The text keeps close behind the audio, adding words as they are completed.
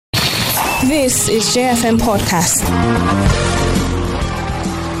This is JFM Podcast.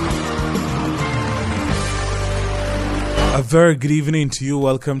 A very good evening to you.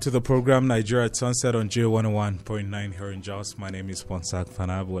 Welcome to the program Nigeria at Sunset on J101.9 here in Jos. My name is Ponsak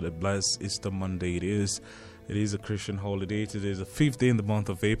Fanab. What a blessed Easter Monday it is. It is a Christian holiday. Today is the 5th day in the month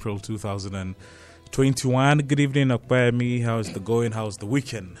of April 2021. Good evening, Akbayemi. How's the going? How's the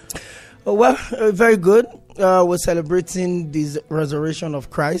weekend? Well, very good. We're celebrating this resurrection of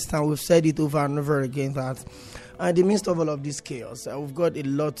Christ, and we've said it over and over again that in the midst of all of this chaos, we've got a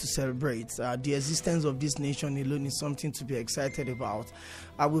lot to celebrate. The existence of this nation alone is something to be excited about.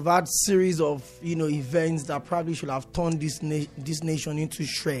 We've had series of events that probably should have turned this nation into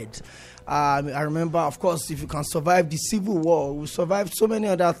shreds. I remember, of course, if you can survive the Civil War, we survived so many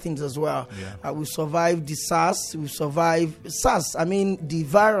other things as well. Yeah. We survived the SARS, the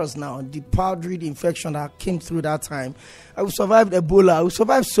virus now, the powdery infection that came through that time. We survived Ebola, we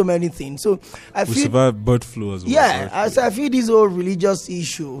survived so many things. So we survived bird flu as well. Yeah, I feel this whole religious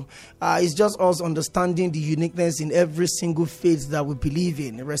issue is just us understanding the uniqueness in every single faith that we believe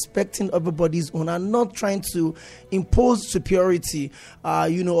in, respecting everybody's own and not trying to impose superiority,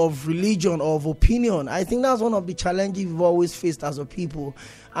 of religion or of opinion. I think that's one of the challenges we've always faced as a people.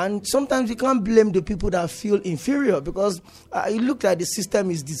 And sometimes you can't blame the people that feel inferior because it looks like the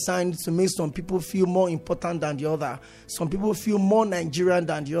system is designed to make some people feel more important than the other. Some people feel more Nigerian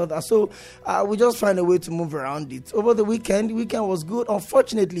than the other. So we just find a way to move around it. Over the weekend was good.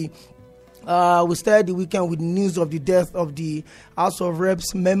 Unfortunately, we started the weekend with news of the death of the House of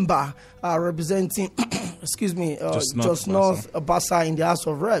Reps member representing, Just North Basa in the House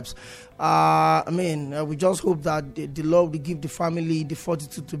of Reps. We just hope that the Lord will give the family the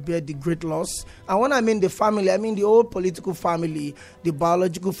fortitude to bear the great loss. And when I mean the family, I mean the whole political family, the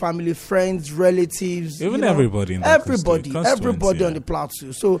biological family, friends, relatives. Even everybody in that everybody on the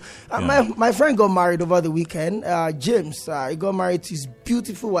plateau. So my friend got married over the weekend, James. He got married to his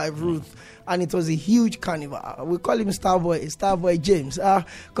beautiful wife, Ruth. And it was a huge carnival. We call him Starboy James.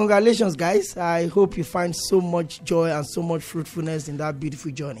 Congratulations, guys. I hope you find so much joy and so much fruitfulness in that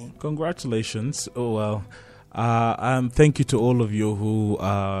beautiful journey. Congratulations. Oh, well. Thank you to all of you who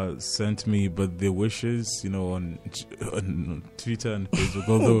sent me birthday wishes, on Twitter and Facebook,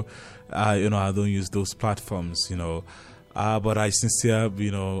 although, I don't use those platforms, but I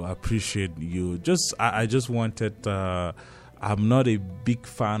sincerely, appreciate you. I just wanted... I'm not a big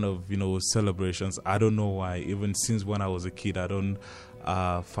fan of, celebrations. I don't know why. Even since when I was a kid, I don't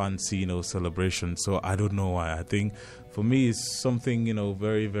fancy, celebrations. So I don't know why. I think for me, it's something,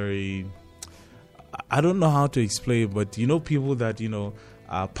 very, very... I don't know how to explain, but, people that,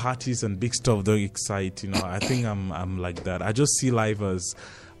 parties and big stuff don't excite, I think I'm like that. I just see life as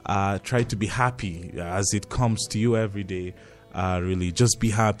try to be happy as it comes to you every day. Really just be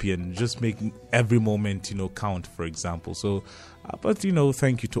happy and just make every moment count, for example. So but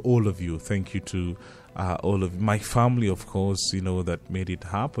thank you to all of you. Thank you to all of my family, of course, that made it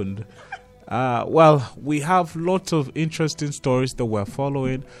happen. Well, we have lots of interesting stories that we're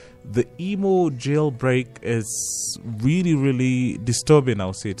following. The Imo jailbreak is really, really disturbing,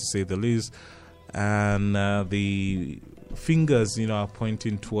 I'll say, to say the least. And the fingers are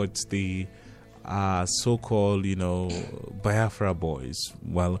pointing towards the so-called, Biafra boys.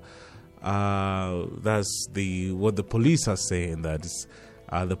 Well, that's what the police are saying. That is,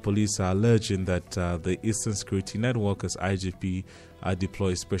 the police are alleging that the Eastern Security Network, as IGP,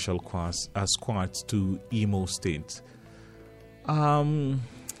 deploys special squads to Imo State.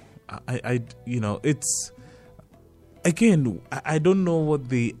 It's again, I don't know what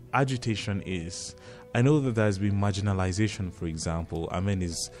the agitation is. I know that there's been marginalization, for example.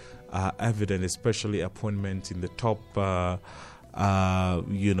 Is evident, especially appointment in the top, the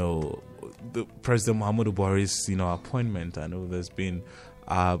President Muhammadu Buhari's, appointment. I know there's been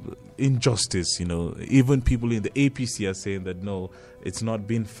injustice, even people in the APC are saying that, no, it's not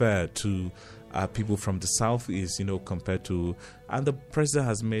been fair to people from the Southeast, compared to, and the President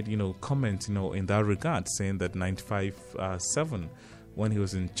has made, comment, in that regard, saying that 95-7, when he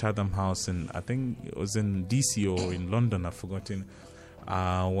was in Chatham House, and I think it was in DC or in London, I've forgotten,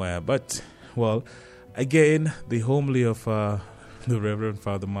 where, but well, again, the homily of the Reverend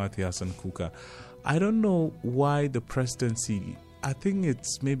Father Matthias and Kuka. I don't know why the presidency. I think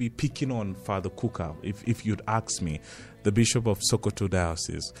it's maybe picking on Father Kuka, if you'd ask me, the Bishop of Sokoto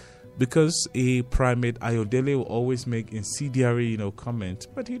Diocese, because a primate Ayodele will always make incendiary, comment,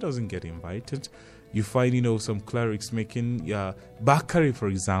 but he doesn't get invited. You find, some clerics making, Bakari, for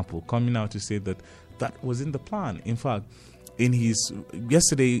example, coming out to say that was in the plan. In fact,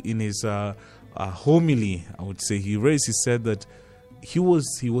 yesterday in his homily, I would say, he said that he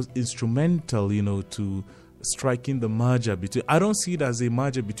was instrumental, to striking the merger between. I don't see it as a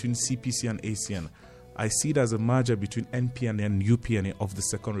merger between CPC and ACN. I see it as a merger between NPN and UPN of the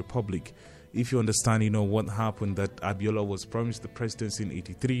Second Republic. If you understand, what happened, that Abiola was promised the presidency in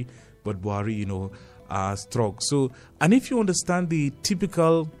 '83, but Buhari, struck. So, and if you understand the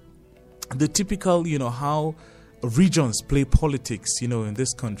typical, how regions play politics, in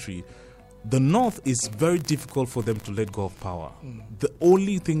this country, the North is very difficult for them to let go of power. The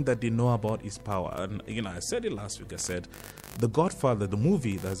only thing that they know about is power. And, I said it last week. I said, The Godfather, the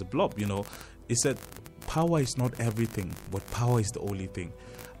movie, there's a blob, it said, power is not everything, but power is the only thing.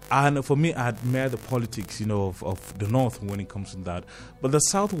 And for me, I admire the politics, of the North when it comes to that. But the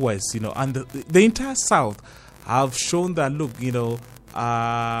Southwest, and the entire South have shown that, look,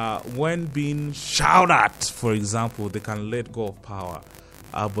 when being shouted at, for example, they can let go of power.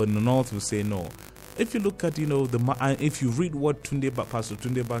 But the North will say no. If you look at, if you read what Pastor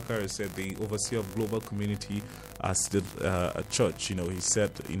Tunde Bakare said, the overseer of global community as the church, he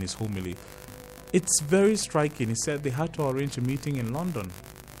said in his homily, it's very striking. He said they had to arrange a meeting in London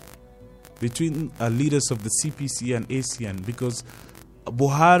between leaders of the CPC and ACN because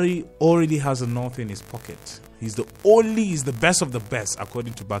Buhari already has a North in his pocket. He's the best of the best,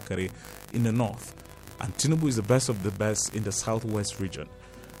 according to Bakare, in the North. And Tinubu is the best of the best in the Southwest region.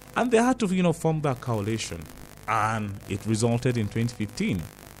 And they had to, form that coalition. And it resulted in 2015.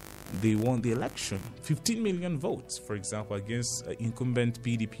 They won the election. 15 million votes, for example, against incumbent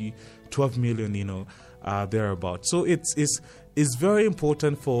PDP, 12 million, thereabout. So it's very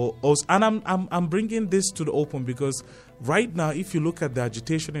important for us. And I'm bringing this to the open because right now, if you look at the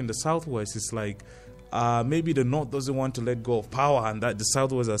agitation in the Southwest, it's like maybe the North doesn't want to let go of power, and that the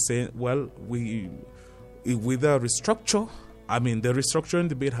Southwest are saying, well, with a restructure, the restructuring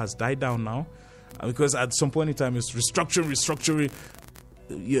debate has died down now because at some point in time it's restructuring.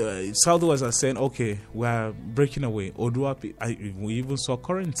 Yeah, Southwest are saying, okay, we're breaking away. Odua, we even saw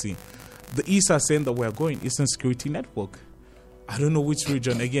currency. The East are saying that we're going Eastern Security Network. I don't know which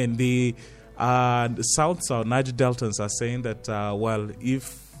region. Again, the South, Niger Deltans are saying that, if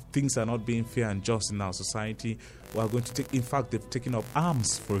things are not being fair and just in our society, we're going to take, in fact, they've taken up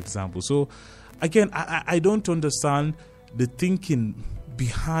arms, for example. So, again, I don't understand the thinking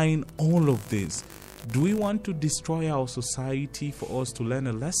behind all of this. Do we want to destroy our society for us to learn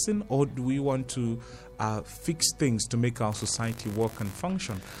a lesson, or do we want to fix things to make our society work and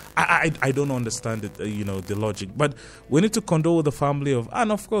function? I don't understand it, the logic. But we need to condole the family of,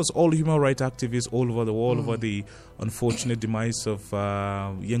 and of course, all human rights activists all over the world over the unfortunate demise of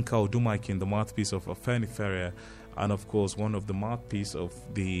Yinka Odumakin, the mouthpiece of Afenifere, and of course, one of the mouthpiece of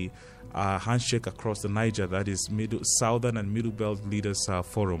the handshake across the Niger, that is Southern and Middle Belt Leaders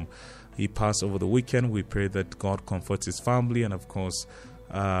Forum. He passed over the weekend. We pray that God comforts his family and, of course,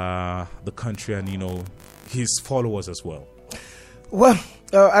 the country and, his followers as well. Well,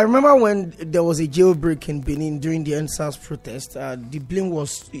 I remember when there was a jailbreak in Benin during the NSAS protest, the blame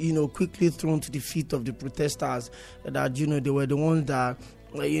was, quickly thrown to the feet of the protesters that, they were the ones that,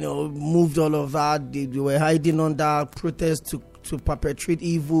 moved all of that. They were hiding under protest to perpetrate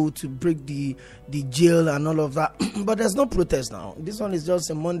evil, to break the jail and all of that. But there's no protest now. This one is just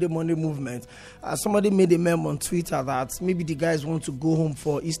a Monday movement. Somebody made a meme on Twitter that maybe the guys want to go home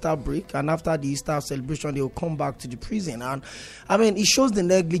for Easter break, and after the Easter celebration, they will come back to the prison. And it shows the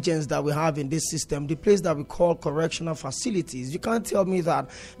negligence that we have in this system, the place that we call correctional facilities. You can't tell me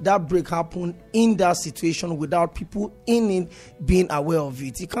that break happened in that situation without people in it being aware of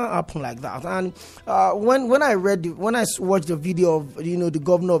it. It can't happen like that. And when I watched the video of the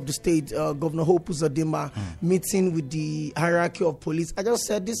governor of the state, Governor Hope Uzodinma, meeting with the hierarchy of police, I just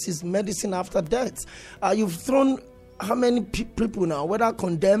said this is medicine after death. You've thrown how many people now, whether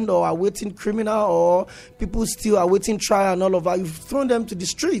condemned or awaiting criminal or people still awaiting trial and all of that, you've thrown them to the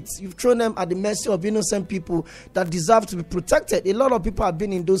streets. You've thrown them at the mercy of innocent people that deserve to be protected. A lot of people have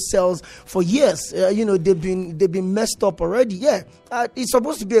been in those cells for years. They've been messed up already. Yeah, it's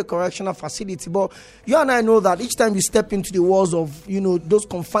supposed to be a correctional facility, but you and I know that each time you step into the walls of those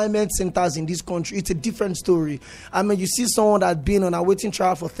confinement centers in this country, it's a different story. You see someone that's been on awaiting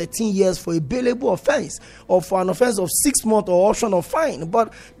trial for 13 years for a bailable offense or for an offense of 6 months or option of fine,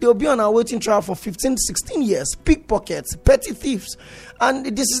 but they'll be on a waiting trial for 15, 16 years, pickpockets, petty thieves. And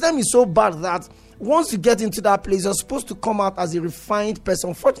the system is so bad that once you get into that place, you're supposed to come out as a refined person.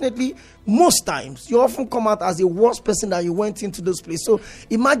 Unfortunately, most times, you often come out as a worse person than you went into those places. So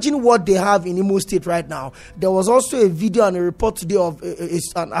imagine what they have in Imo State right now. There was also a video and a report today of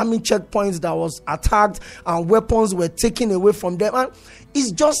an army checkpoint that was attacked and weapons were taken away from them. And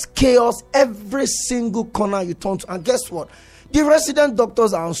it's just chaos every single corner you turn to. And guess what? The resident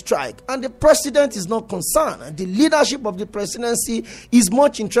doctors are on strike, and the president is not concerned. The leadership of the presidency is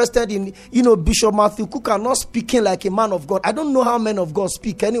much interested in, Bishop Matthew Kukah not speaking like a man of God. I don't know how men of God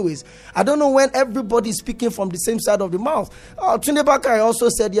speak anyways. I don't know when everybody is speaking from the same side of the mouth. Tunde Bakare also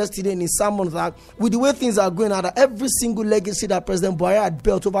said yesterday in his sermon that with the way things are going out, every single legacy that President Buhari had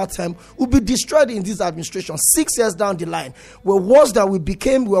built over time will be destroyed in this administration 6 years down the line. We're worse than we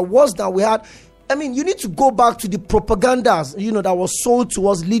became, we're worse than we had. I mean, you need to go back to the propagandas, that was sold to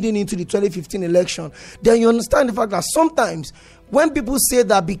us leading into the 2015 election. Then you understand the fact that sometimes when people say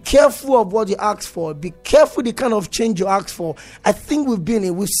that be careful of what you ask for, be careful the kind of change you ask for, I think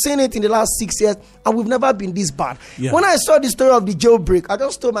we've seen it in the last 6 years, and we've never been this bad. Yeah. When I saw the story of the jailbreak, I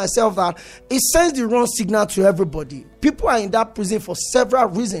just told myself that it sends the wrong signal to everybody. People are in that prison for several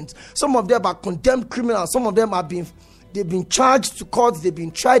reasons. Some of them are condemned criminals. Some of them they've been charged to court, they've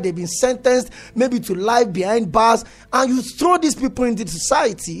been tried, they've been sentenced maybe to life behind bars, and you throw these people into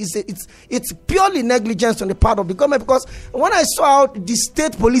society. It's purely negligence on the part of the government, because when I saw how the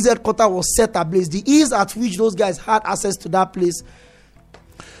state police headquarters was set ablaze, the ease at which those guys had access to that place,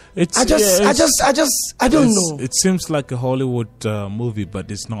 I don't know. It seems like a Hollywood movie,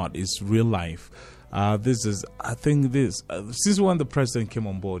 but it's not. It's real life. Since when the president came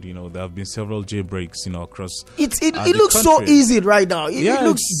on board, there have been several jailbreaks, across. It looks so easy right now. It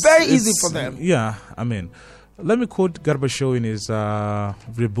looks very easy for them. Yeah, I mean, let me quote Garba Shehu in his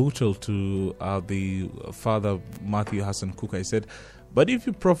rebuttal to the Father Matthew Hassan Kukah. He said, "But if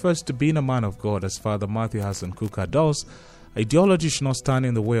you profess to be a man of God, as Father Matthew Hassan Kukah does, ideology should not stand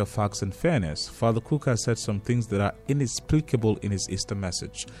in the way of facts and fairness. Father Kukah said some things that are inexplicable in his Easter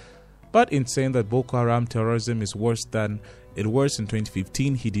message. But in saying that Boko Haram terrorism is worse than it was in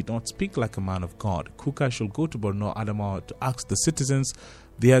 2015, he did not speak like a man of God. Kukah should go to Borno Adamawa to ask the citizens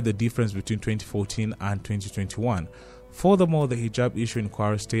there the difference between 2014 and 2021. Furthermore, the hijab issue in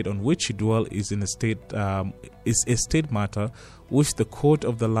Kwara State, on which he dwells, is a state matter which the court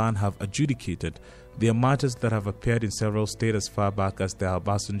of the land have adjudicated. They are matters that have appeared in several states as far back as the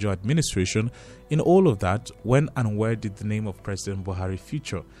Obasanjo administration. In all of that, when and where did the name of President Buhari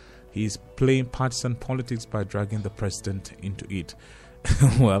feature? He is playing partisan politics by dragging the president into it."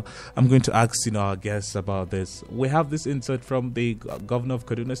 Well, I'm going to ask our guests about this. We have this insert from the governor of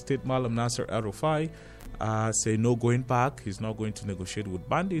Kaduna State, Malam Nasir El-Rufai, say no going back. He's not going to negotiate with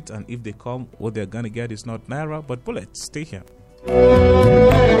bandits, and if they come, what they're going to get is not naira but bullets. Stay here.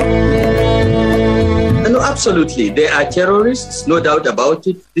 No, absolutely. They are terrorists, no doubt about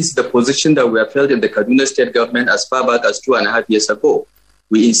it. This is the position that we have held in the Kaduna State government as far back as 2.5 years ago.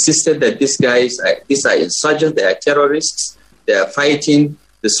 We insisted that these are insurgents, they are terrorists, they are fighting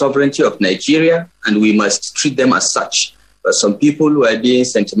the sovereignty of Nigeria, and we must treat them as such. But some people who are being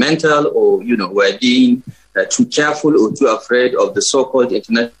sentimental or, who are being too careful or too afraid of the so-called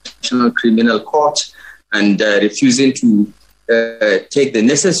International Criminal Court and refusing to take the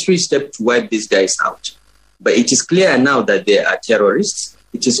necessary step to wipe these guys out. But it is clear now that they are terrorists.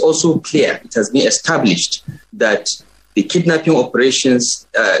 It is also clear, it has been established that the kidnapping operations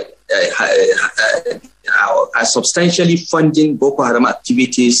are substantially funding Boko Haram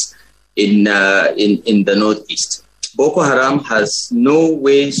activities in the Northeast. Boko Haram has no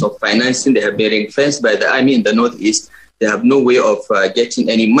ways of financing. They have been ring-fenced by the army in the Northeast. They have no way of getting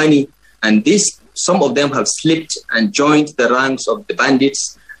any money. And some of them have slipped and joined the ranks of the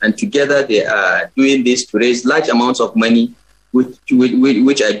bandits. And together they are doing this to raise large amounts of money, which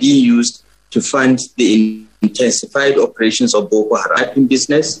are being used to fund the intensified operations of Boko Haram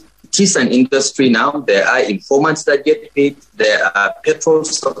business. It is an industry now. There are informants that get paid. There are petrol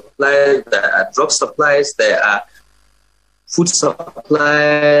suppliers. There are drug suppliers. There are food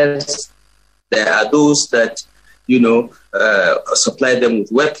suppliers. There are those that, supply them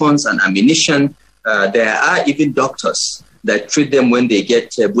with weapons and ammunition. There are even doctors that treat them when they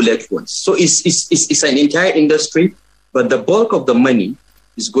get bullet wounds. So it's an entire industry, but the bulk of the money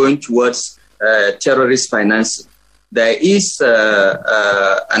is going towards terrorist financing. There is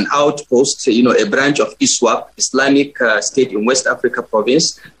an outpost, a branch of ISWAP, Islamic State in West Africa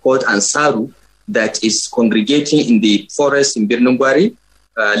province, called Ansaru, that is congregating in the forest in Birnungwari,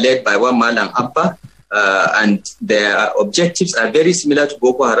 led by one Malang Abba. And their objectives are very similar to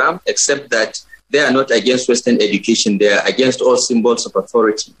Boko Haram, except that they are not against Western education. They are against all symbols of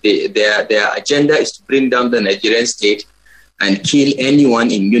authority. Their agenda is to bring down the Nigerian state and kill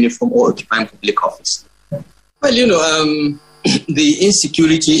anyone in uniform or occupying public office. Well, the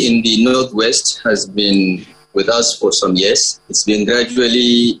insecurity in the Northwest has been with us for some years. It's been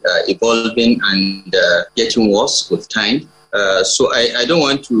gradually evolving and getting worse with time. So I don't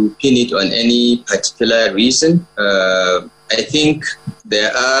want to pin it on any particular reason. I think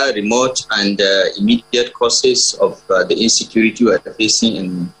there are remote and immediate causes of the insecurity we are facing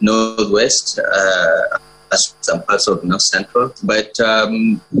in Northwest, as some parts of North Central. But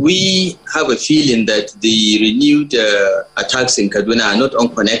we have a feeling that the renewed attacks in Kaduna are not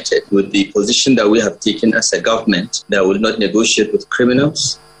unconnected with the position that we have taken as a government that will not negotiate with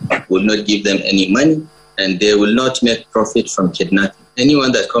criminals, will not give them any money, and they will not make profit from kidnapping.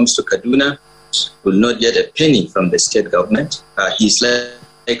 Anyone that comes to Kaduna will not get a penny from the state government. He's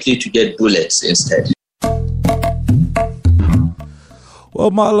likely to get bullets instead.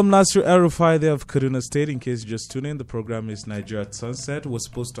 Well, Malam Nasir El-Rufai there of Kaduna State. In case you just tune in, the program is Nigeria at Sunset. We're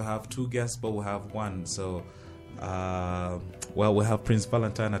supposed to have 2 guests, but we have 1. So, we have Prince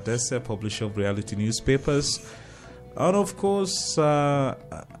Valentine Adese, publisher of reality newspapers. And of course,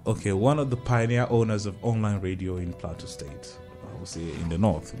 one of the pioneer owners of online radio in Plateau State, I would say in the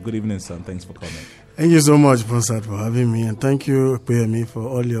north. Good evening, son. Thanks for coming. Thank you so much, Bonsad, for having me. And thank you, Payemi, for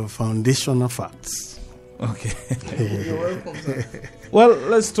all your foundational facts. Okay. You're welcome, sir. Well,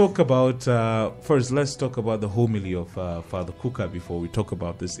 let's talk about, let's talk about the homily of Father Kukah before we talk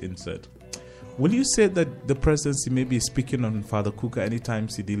about this insert. Will you say that the presidency may be speaking on Father Kukah anytime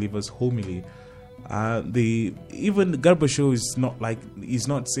he delivers homily? Even Garbasho is he's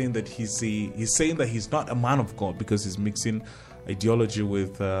not saying that he's saying that he's not a man of God because he's mixing ideology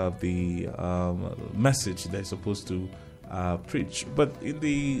with the message they're supposed to preach. But in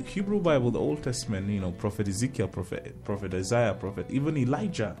the Hebrew Bible, the Old Testament, Prophet Ezekiel, Prophet Isaiah, even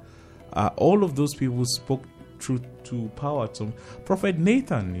Elijah, all of those people spoke truth to power. To Prophet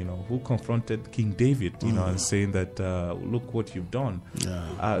Nathan, who confronted King David, and saying that, look what you've done.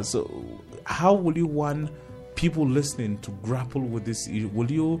 Yeah. So how will you want people listening to grapple with this? Will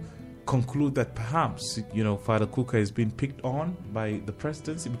you conclude that perhaps, Father Kukah is being picked on by the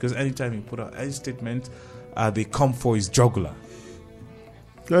presidency? Because anytime you put out a statement, they come for his jugular.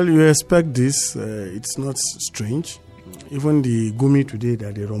 Well, you expect this. It's not strange. Even the Gumi today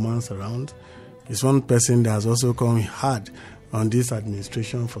that they romance around is one person that has also come hard on this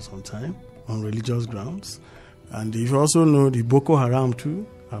administration for some time on religious grounds. And you also know the Boko Haram too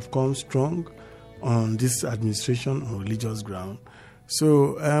have come strong on this administration on religious ground.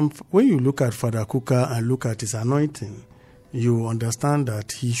 So when you look at Father Kukah and look at his anointing, you understand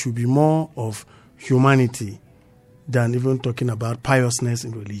that he should be more of humanity than even talking about piousness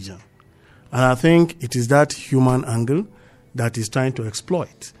in religion. And I think it is that human angle that he's trying to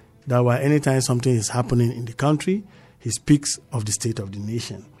exploit. That why anytime something is happening in the country, he speaks of the state of the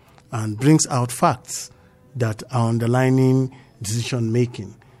nation and brings out facts that are underlining decision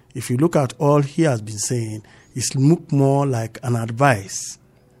making. If you look at all he has been saying, it's look more like an advice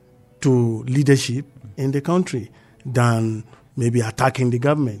to leadership in the country than maybe attacking the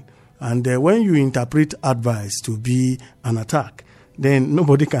government. And when you interpret advice to be an attack, then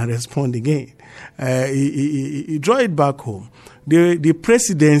nobody can respond again. You draw it back home. The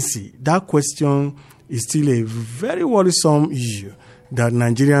presidency, that question is still a very worrisome issue that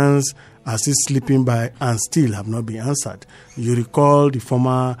Nigerians are still sleeping by and still have not been answered. You recall the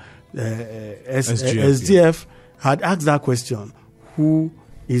former SDF had asked that question, who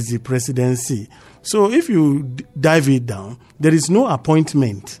is the presidency? So if you dive it down, there is no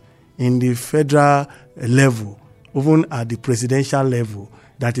appointment in the federal level, even at the presidential level,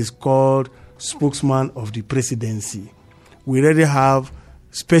 that is called spokesman of the presidency. We already have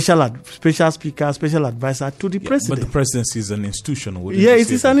special speaker, special advisor to the president. But the presidency is an institution. Yeah,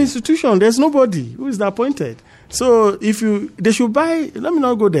 it is an institution. There's nobody who is appointed. So they should buy. Let me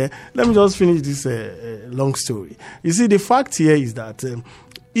not go there. Let me just finish this long story. You see, the fact here is that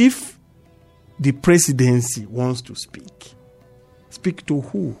if the presidency wants to speak to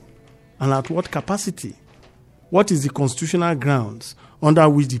who and at what capacity? What is the constitutional grounds under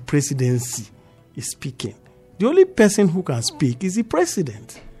which the presidency is speaking? The only person who can speak is the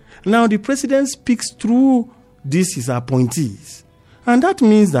president. Now, the president speaks through his appointees. And that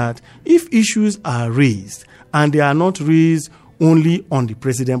means that if issues are raised, and they are not raised only on the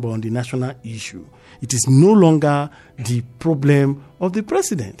president, but on the national issue, it is no longer the problem of the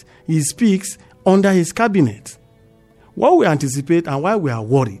president. He speaks under his cabinet. What we anticipate and why we are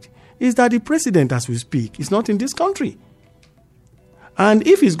worried is that the president, as we speak, is not in this country. And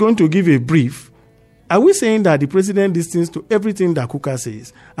if he's going to give a brief, are we saying that the president listens to everything that Kukah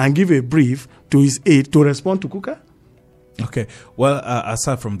says and give a brief to his aide to respond to Kukah? Okay. Well,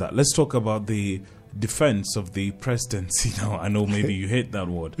 aside from that, let's talk about the defense of the presidency. I know maybe you hate that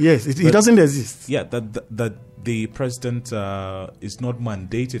word. Yes, it doesn't exist. Yeah, that the president is not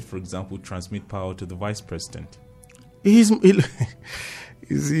mandated, for example, to transmit power to the vice president.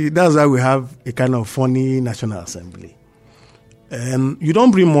 You see, that's why we have a kind of funny National Assembly. You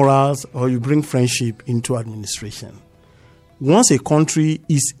don't bring morals or you bring friendship into administration. Once a country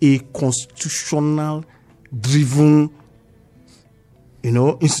is a constitutional driven,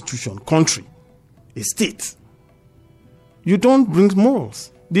 institution, country, a state, you don't bring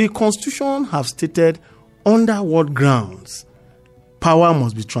morals. The Constitution have stated under what grounds power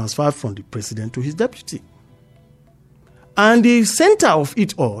must be transferred from the president to his deputy. And the center of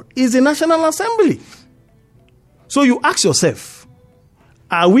it all is the National Assembly. So you ask yourself,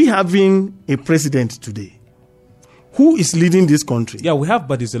 are we having a president today? Who is leading this country? Yeah, we have,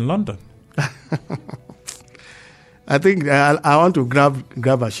 but he's in London. I think I want to grab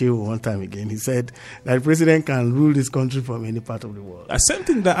Ashewu one time again. He said that the president can rule this country from any part of the world. Same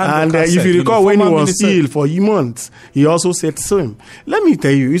thing that and if you recall, when he was ill for months, he also said so. Let me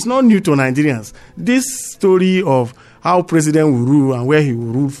tell you, it's not new to Nigerians. This story of how president will rule and where he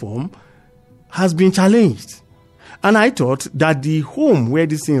will rule from has been challenged. And I thought that the home where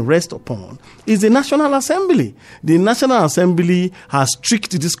this thing rests upon is the National Assembly. The National Assembly has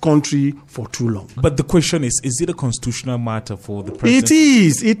tricked this country for too long. But the question is it a constitutional matter for the president?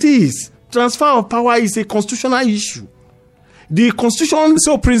 It is. Transfer of power is a constitutional issue. The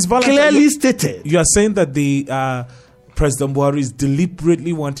Constitution Prince Valentine, clearly stated. You are saying that the President Buhari is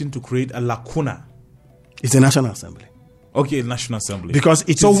deliberately wanting to create a lacuna. It's the National Assembly. Okay, National Assembly. Because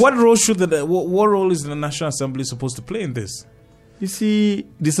what role what role is the National Assembly supposed to play in this? You see,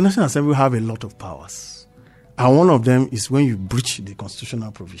 this National Assembly have a lot of powers. And one of them is when you breach the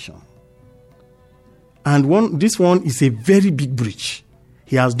constitutional provision. And this one is a very big breach.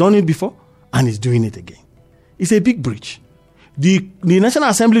 He has done it before and he's doing it again. It's a big breach. The National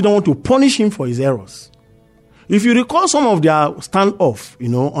Assembly don't want to punish him for his errors. If you recall some of their standoff,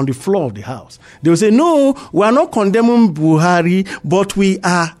 on the floor of the House, they will say, no, we are not condemning Buhari, but we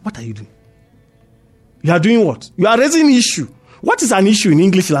are... What are you doing? You are doing what? You are raising an issue. What is an issue in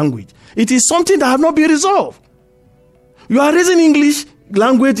English language? It is something that have not been resolved. You are raising English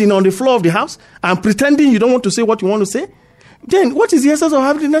language on the floor of the House and pretending you don't want to say what you want to say. Then what is the essence of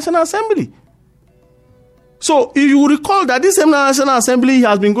having the National Assembly? So if you recall that this same National Assembly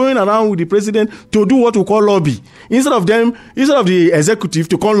has been going around with the president to do what we call lobby, instead of the executive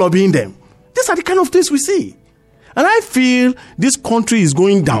to come lobbying them. These are the kind of things we see. And I feel this country is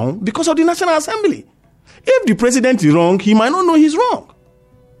going down because of the National Assembly. If the president is wrong, he might not know he's wrong.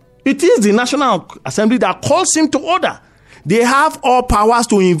 It is the National Assembly that calls him to order. They have all powers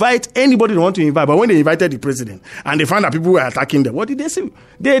to invite anybody they want to invite. But when they invited the president and they found that people were attacking them, what did they say?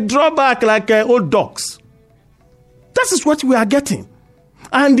 They draw back like old dogs. That is what we are getting.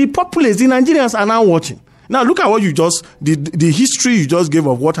 And the populace, the Nigerians are now watching. Now look at what the history you just gave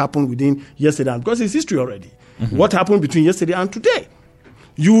of what happened within yesterday. Because it's history already. Mm-hmm. What happened between yesterday and today.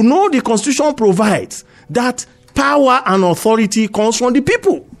 You know the Constitution provides that power and authority comes from the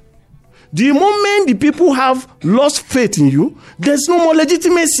people. The moment the people have lost faith in you, there's no more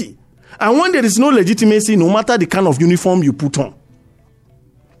legitimacy. And when there is no legitimacy, no matter the kind of uniform you put on,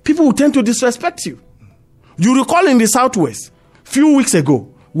 people will tend to disrespect you. You recall in the Southwest, few weeks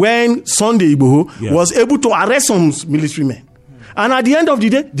ago, when Sunday Igboho was able to arrest some military men. And at the end of the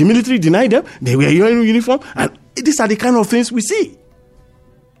day, the military denied them. They were wearing uniform. And these are the kind of things we see.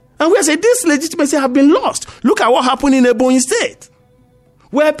 And we say this legitimacy have been lost. Look at what happened in Ebonyi State,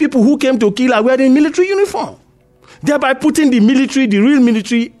 where people who came to kill are wearing military uniform, thereby putting the real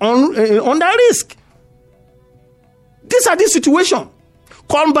military, under risk. These are the situation.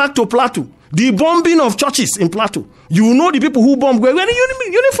 Come back to Plateau. The bombing of churches in Plateau. You know the people who bombed were wearing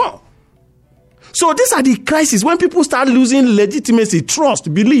uniform. So these are the crises when people start losing legitimacy,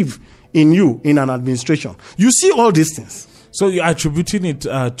 trust, belief in you, in an administration. You see all these things. So you're attributing it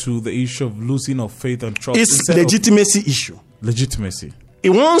to the issue of losing of faith and trust. It's legitimacy issue. Legitimacy.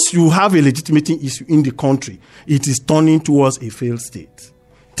 Once you have a legitimate issue in the country, it is turning towards a failed state.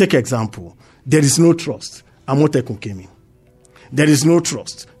 Take example. There is no trust. Amotekun came in. There is no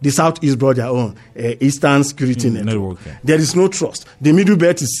trust. The Southeast brought their own Eastern Security Network. There is no trust. The Middle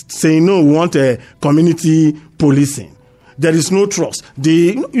Belt is saying, no, we want community policing. There is no trust.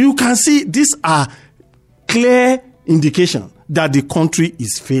 You can see these are clear indication that the country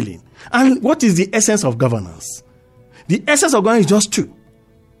is failing. And what is the essence of governance? The essence of governance is just two.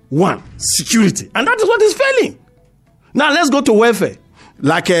 One, security. And that is what is failing. Now let's go to welfare.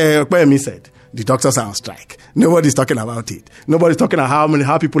 Like Kwemi said, the doctors are on strike. Nobody's talking about it. Nobody's talking about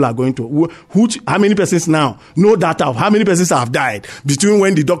how people are going to, how many persons now, no data of how many persons have died between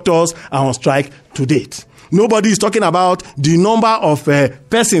when the doctors are on strike to date. Nobody is talking about the number of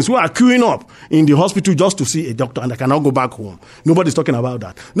persons who are queuing up in the hospital just to see a doctor and they cannot go back home. Nobody's talking about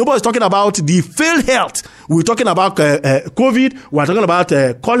that. Nobody's talking about the failed health. We're talking about COVID. We're talking about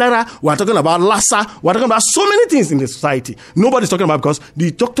cholera. We're talking about Lassa. We're talking about so many things in the society. Nobody's talking about because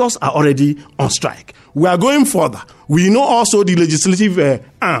the doctors are already on strike. We are going further. We know also the legislative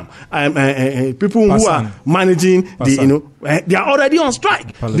arm, people who are managing they are already on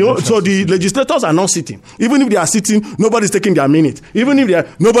strike. So the legislators are not sitting. Even if they are sitting, nobody's taking their minute. Even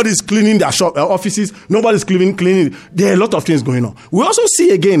if nobody's cleaning their shop offices, nobody's cleaning. There are a lot of things going on. We also see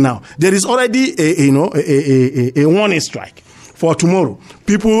again now there is already a warning strike for tomorrow.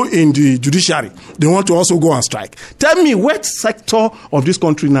 People in the judiciary, they want to also go on strike. Tell me what sector of this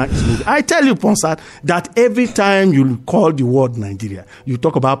country now is moving. I tell you, Ponsat, that every time you call the word Nigeria, you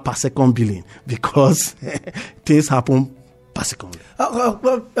talk about per second billing because things happen per second.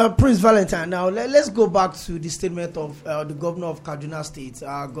 Prince Valentine, now let's go back to the statement of the governor of Kaduna State,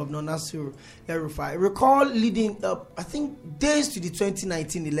 Governor Nasir El-Rufai. Recall leading up, I think, days to the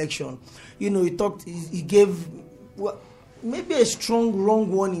 2019 election, he gave maybe a strong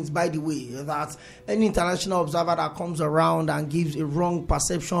wrong warnings, by the way, that any international observer that comes around and gives a wrong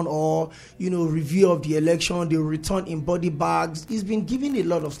perception or review of the election, they will return in body bags. He's been giving a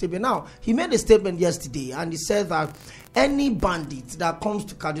lot of statement. Now he made a statement yesterday and he said that any bandit that comes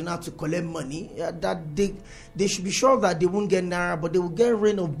to Kaduna to collect money, that they should be sure that they won't get naira, but they will get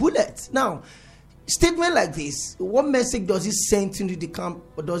rain of bullets. Now, statement like this, what message does it send into the camp?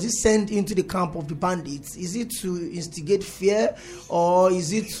 Or does it send into the camp of the bandits? Is it to instigate fear, or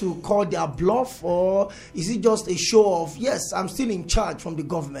is it to call their bluff, or is it just a show of yes, I'm still in charge from the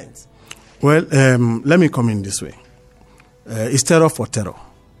government? Well, let me come in this way. It's terror for terror,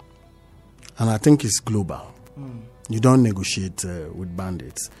 and I think it's global. You don't negotiate with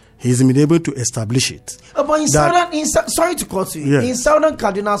bandits. He's been able to establish it. But sorry to cut you. Yes. In southern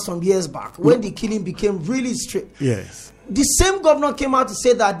Kaduna some years back, when the killing became really strict, yes, the same governor came out to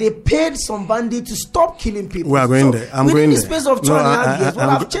say that they paid some bandits to stop killing people. We are going there. I'm going there. Within the space of 2.5 years, what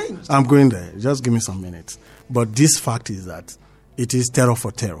have changed? I'm going there. Just give me some minutes. But this fact is that it is terror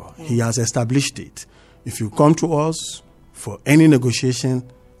for terror. He has established it. If you come to us for any negotiation,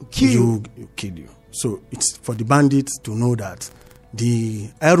 kill you. So it's for the bandits to know that the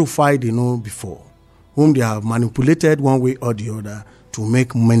El-Rufai they know before, whom they have manipulated one way or the other to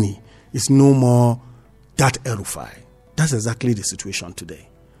make money, is no more that El-Rufai. That's exactly the situation today.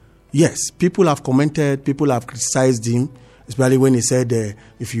 Yes, people have commented, people have criticized him, especially when he said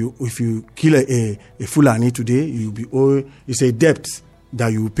if you kill a Fulani today, it's a debt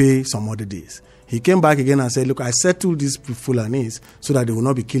that you will pay some other days. He came back again and said, look, I settled these Fulanis so that they will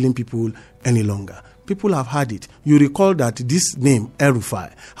not be killing people any longer. People have heard it. You recall that this name,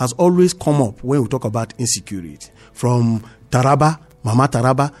 El-Rufai, has always come up when we talk about insecurity. From Taraba, Mama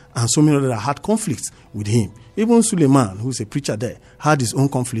Taraba, and so many others had conflicts with him. Even Suleiman, who's a preacher there, had his own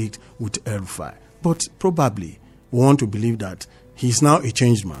conflict with El-Rufai. But probably we want to believe that he's now a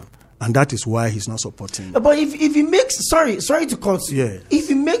changed man. And that is why he's not supporting. But if he makes, sorry to cut you. Yeah. If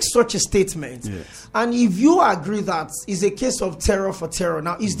he makes such a statement, yes, and if you agree that it's a case of terror for terror,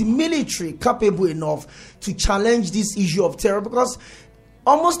 now is the military capable enough to challenge this issue of terror? Because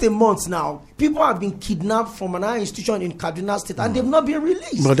almost a month now, people have been kidnapped from an institution in Kaduna State and they've not been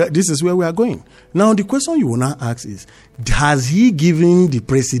released. But this is where we are going. Now, the question you will now ask is, has he given the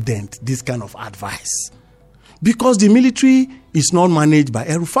president this kind of advice? Because the military is not managed by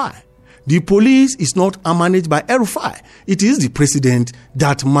El-Rufai. The police is not managed by El-Rufai. It is the president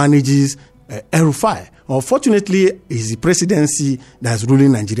that manages El-Rufai. Unfortunately, it's the presidency that is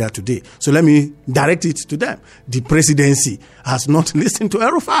ruling Nigeria today. So let me direct it to them. The presidency has not listened to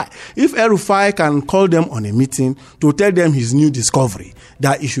El-Rufai. If El-Rufai can call them on a meeting to tell them his new discovery,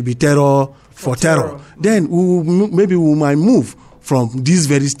 that it should be terror for terror, then maybe we might move from this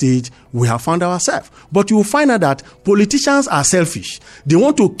very stage we have found ourselves. But you will find out that politicians are selfish. They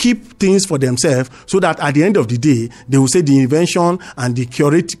want to keep things for themselves so that at the end of the day, they will say the invention and the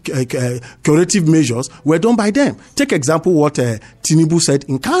curative measures were done by them. Take example what Tinubu said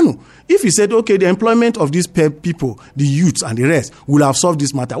in Kano. If he said, okay, the employment of these people, the youths and the rest, will have solved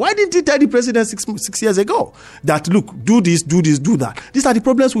this matter, why didn't he tell the president six years ago that, look, do this, do that? These are the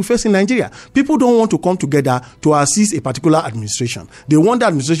problems we face in Nigeria. People don't want to come together to assist a particular administration. They want the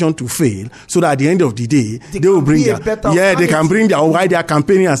administration to fail so that at the end of the day, they will bring their, they can bring their, why they are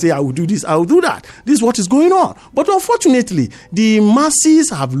campaigning and say, I will do this, I will do that. This is what is going on. But unfortunately, the masses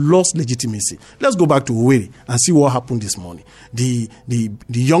have lost legitimacy. Let's go back to Owerri and see what happened this morning. The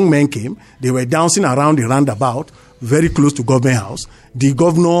young men came, they were dancing around the roundabout, very close to government house. The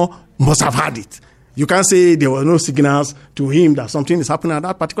governor must have had it. You can't say there were no signals to him that something is happening at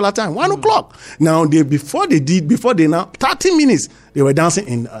that particular time. 1 o'clock. Now, before they 30 minutes, they were dancing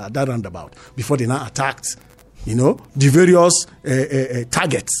in that roundabout before they now attacked, the various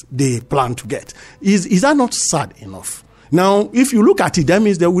targets they plan to get. Is that not sad enough? Now, if you look at it, that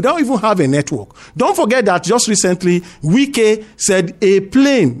means that we don't even have a network. Don't forget that just recently, Wike said a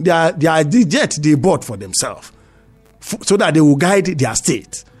plane, the jet they bought for themselves, so that they will guide their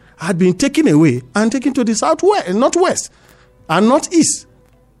state, had been taken away and taken to the northwest and northeast.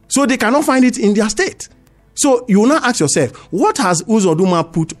 So they cannot find it in their state. So you will now ask yourself, what has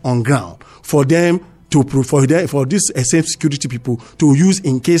Uzodinma put on ground for them for these same security people to use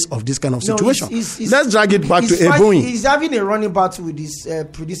in case of this kind of situation? Let's drag it back to Ebonyi. He's having a running battle with his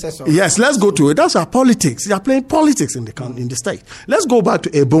predecessor. Yes, let's go to it. That's our politics. They are playing politics in the state. Let's go back to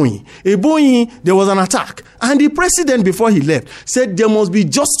Ebonyi. Ebonyi, there was an attack, and the president, before he left, said there must be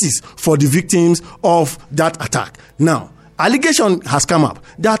justice for the victims of that attack. Now, allegation has come up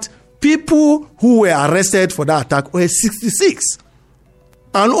that people who were arrested for that attack were 66.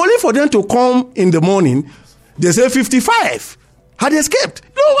 And only for them to come in the morning, they say 55 had escaped.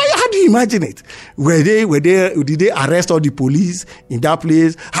 No, how do you imagine it? Did they arrest all the police in that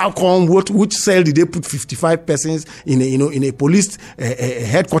place? How come? Which cell did they put 55 persons in a police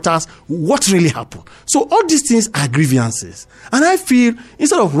headquarters? What really happened? So all these things are grievances. And I feel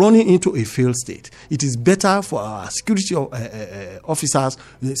instead of running into a failed state, it is better for our security officers,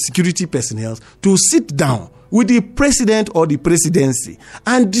 security personnel to sit down with the president or the presidency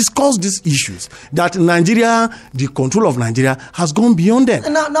and discuss these issues that Nigeria, the control of Nigeria, has gone beyond them.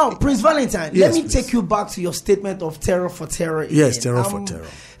 Now, Prince Valentine, yes, let me take you back to your statement of terror for terror. Yes, terror for terror.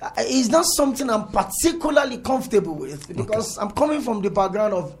 It's not something I'm particularly comfortable with because I'm coming from the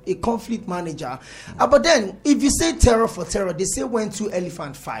background of a conflict manager. But then, if you say terror for terror, they say when two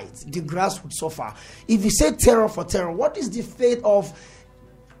elephants fight, the grass would suffer. If you say terror for terror, what is the fate of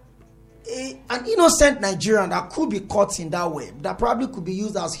an innocent Nigerian that could be caught in that web, that probably could be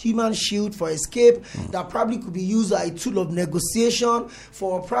used as human shield for escape, that probably could be used as a tool of negotiation,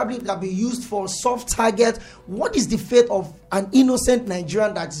 that be used for soft target? What is the fate of an innocent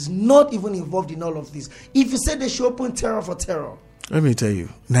Nigerian that is not even involved in all of this? If you say they should open terror for terror. Let me tell you,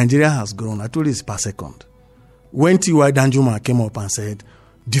 Nigeria has grown. I told you it's per second. When T.Y. Danjuma came up and said,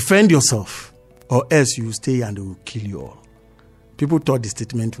 defend yourself or else you will stay and they will kill you all, people thought the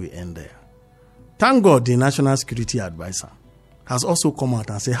statement will end there. Thank God the National Security Advisor has also come out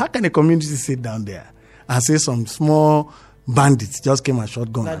and said, how can a community sit down there and say some small bandits just came and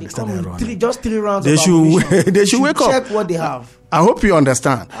shotgun and they started running? Just 3 rounds they should wake up. Check what they have. I hope you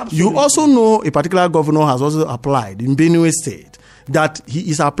understand. Absolutely. You also know a particular governor has also applied in Benue State that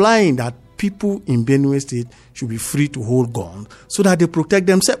he is applying that people in Benue State should be free to hold guns so that they protect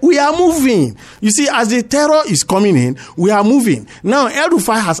themselves. We are moving. You see, as the terror is coming in, we are moving. Now,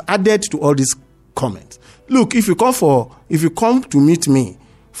 El-Rufai has added to all these comments. Look, if you come to meet me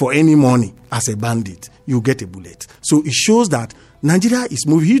for any money as a bandit, you get a bullet. So it shows that Nigeria is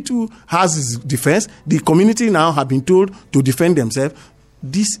moving. He too has his defense. The community now have been told to defend themselves.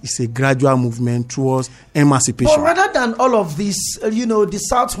 This is a gradual movement towards emancipation. But rather than all of this, the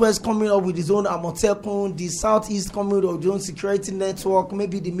Southwest coming up with its own Amotekun, the Southeast coming up with its own security network,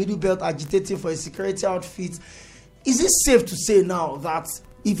 maybe the Middle Belt agitating for a security outfit, is it safe to say now that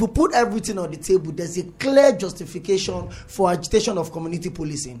if you put everything on the table, there's a clear justification for agitation of community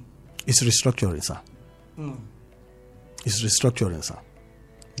policing? It's restructuring, sir. It's restructuring, sir.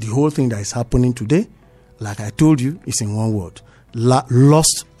 The whole thing that is happening today, like I told you, is in one word: loss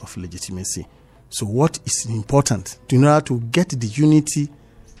of legitimacy. So what is important in order to get the unity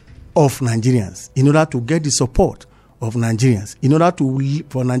of Nigerians, in order to get the support of Nigerians, in order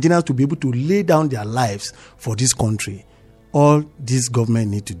for Nigerians to be able to lay down their lives for this country, all this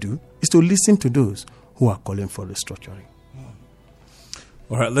government need to do is to listen to those who are calling for restructuring.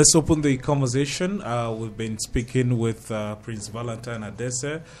 All right, let's open the conversation. We've been speaking with Prince Valentine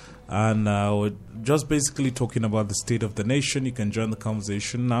Adese, and we're just basically talking about the state of the nation. You can join the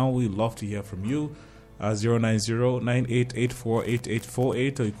conversation now. We'd love to hear from you.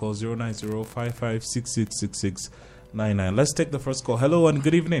 090-9884-8848, or you call 090-5566-6699. Let's take the first call. Hello and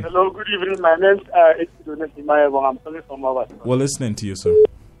good evening. Hello, good evening. My name's Echidones Imaevo. I'm calling from Awa. We're listening to you, sir.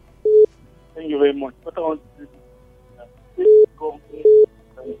 Thank you very much. What I want to do is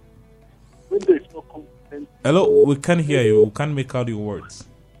hello, we can't hear you. We can't make out your words.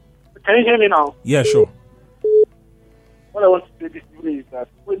 Can you hear me now? Yeah, sure. What I want to say this evening is that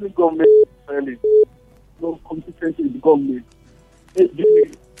when the government is failing, no competency in the government, this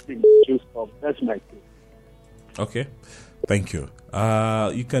thing should stop. That's my thing. Okay. Thank you.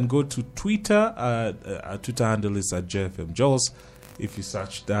 You can go to Twitter. Our Twitter handle is at JFM Jaws. If you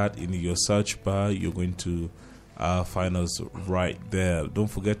search that in your search bar, you're going to find us right there. Don't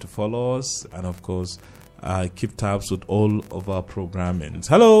forget to follow us, and of course, keep tabs with all of our programming.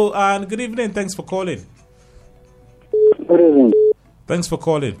 Hello and good evening. Thanks for calling. Good evening. Thanks for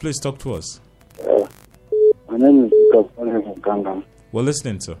calling. Please talk to us. My name is Lucas from Gangan. We're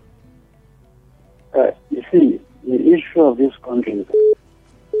listening, sir. You see, the issue of this country is,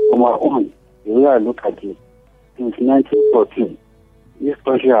 from our own, the way I look at it, since 1914, this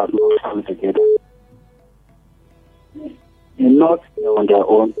country has not come together. The North, they're on their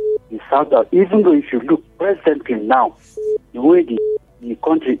own. The South, even though if you look presently now, the way the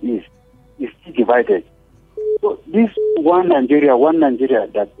country is still divided. So this one Nigeria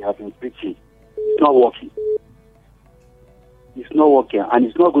that we have been preaching is not working. It's not working, and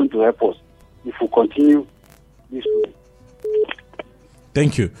it's not going to help us if we continue this way.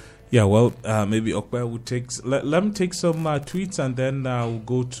 Thank you. Yeah, well, maybe Okwe will take... Let me take some tweets, and then we'll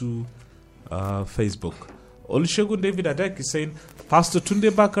go to Facebook. Olusegun David Adek is saying, Pastor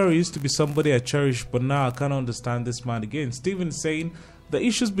Tunde Bakari used to be somebody I cherish, but now I can't understand this man again. Stephen is saying, the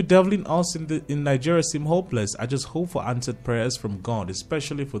issues bedeviling us in Nigeria seem hopeless. I just hope for answered prayers from God,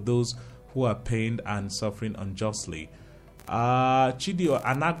 especially for those who are pained and suffering unjustly. Chidi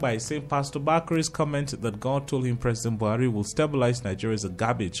Anagba is saying, Pastor Bakari's comment that God told him President Buhari will stabilize Nigeria is a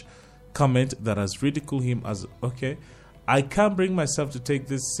garbage comment that has ridiculed him as, okay, I can't bring myself to take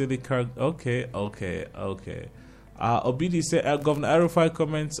this silly card. Okay. Obidi said, Governor Arufai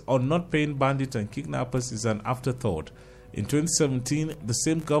comments on not paying bandits and kidnappers is an afterthought. In 2017, the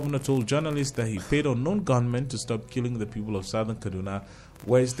same governor told journalists that he paid unknown gunmen to stop killing the people of southern Kaduna.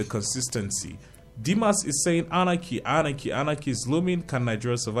 Where is the consistency? Dimas is saying, anarchy is looming. Can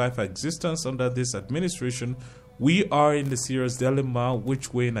Nigeria survive existence under this administration? We are in the serious dilemma.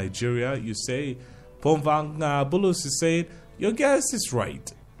 Which way Nigeria, you say? Pomvang Bulus is saying, your guess is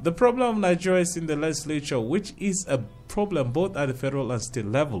right. The problem of Nigeria is in the legislature, which is a problem both at the federal and state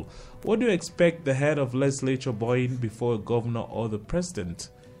level. What do you expect the head of legislature buying before a governor or the president?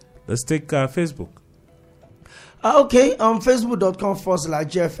 Let's take Facebook. Okay, on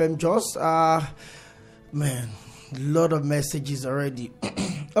facebook.com/JFM Jos. Man, a lot of messages already.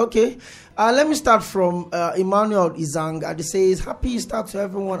 Okay, let me start from Emmanuel Izang. It says, happy Easter to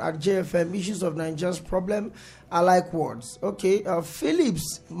everyone at JFM. Issues of Nigeria's problem. I like words. Okay,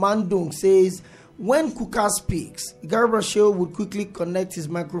 Phillips Mandung says, when Kuka speaks, Garba would quickly connect his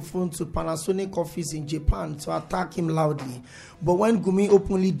microphone to Panasonic office in Japan to attack him loudly. But when Gumi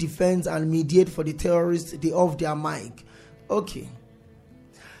openly defends and mediate for the terrorists, they off their mic. Okay.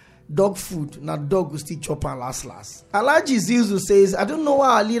 Dog food, not dog will still chop and last. Alaji Zizu says, I don't know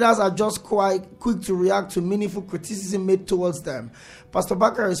why our leaders are just quite quick to react to meaningful criticism made towards them. Pastor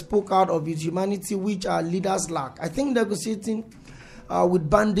Bakari spoke out of his humanity, which our leaders lack. I think negotiating with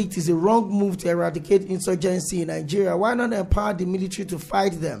bandits is a wrong move to eradicate insurgency in Nigeria. Why not empower the military to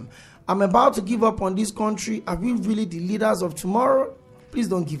fight them? I'm about to give up on this country. Are we really the leaders of tomorrow? Please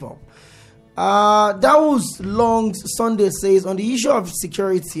don't give up. That was Long Sunday says, on the issue of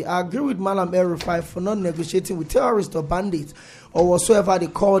security, I agree with Malam El-Rufai for not negotiating with terrorists or bandits or whatsoever they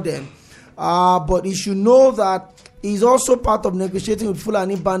call them. But you should know that he's also part of negotiating with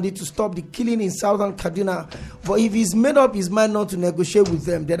Fulani bandits to stop the killing in southern Kaduna. But if he's made up his mind not to negotiate with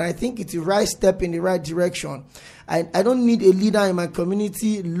them, then I think it's the right step in the right direction. I don't need a leader in my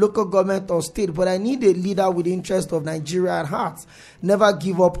community, local government or state, but I need a leader with the interest of Nigeria at heart. Never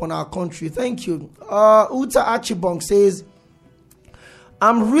give up on our country. Thank you. Uta Achibong says,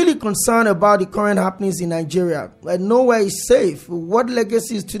 I'm really concerned about the current happenings in Nigeria. Nowhere is safe. What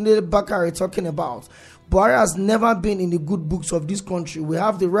legacy is Tunde Bakari talking about? Buhari has never been in the good books of this country. We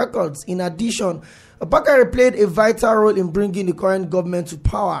have the records. In addition, Bakari played a vital role in bringing the current government to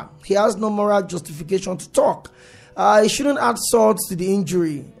power. He has no moral justification to talk. He shouldn't add salt to the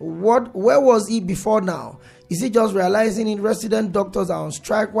injury. Where was he before now? Is he just realizing his resident doctors are on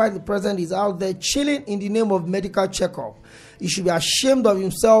strike while the president is out there chilling in the name of medical checkup? He should be ashamed of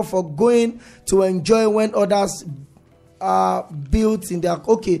himself for going to enjoy when others are built in their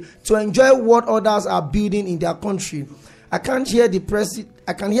to enjoy what others are building in their country. I can hear the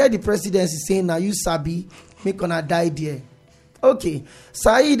presidency saying, "Now you sabi, make una die there." Okay,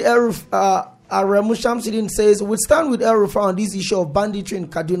 Saeed Aremu Shamsidin says, we stand with El-Rufai on this issue of banditry in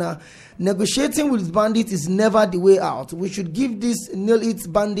Kaduna. Negotiating with bandits is never the way out. We should give this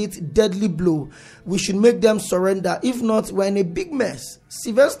nil-it bandit deadly blow. We should make them surrender. If not, we're in a big mess.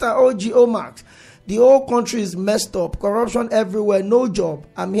 Sylvester O.G. Omax, the whole country is messed up. Corruption everywhere, no job.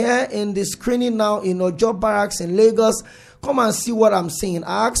 I'm here in the screening now in Ojo Barracks in Lagos. Come and see what I'm saying.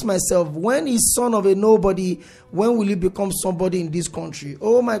 I ask myself, when is son of a nobody, when will he become somebody in this country?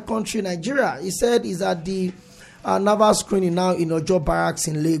 Oh, my country, Nigeria. He said he's at the naval screening now in Ojo Barracks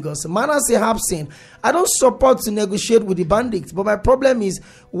in Lagos. Manasseh Hapsin, I don't support to negotiate with the bandits, but my problem is,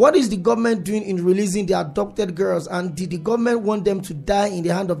 what is the government doing in releasing the adopted girls, and did the government want them to die in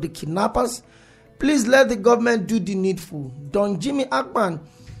the hand of the kidnappers? Please let the government do the needful. Don Jimmy Akpan,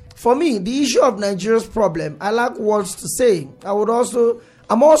 for me, the issue of Nigeria's problem, I lack words to say.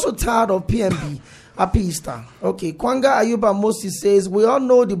 I'm also tired of PMB. Happy Easter. Okay, Kwanga Ayuba Moses says, we all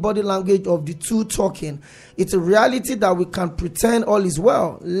know the body language of the two talking. It's a reality that we can pretend all is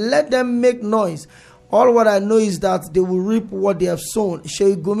well. Let them make noise. All what I know is that they will reap what they have sown.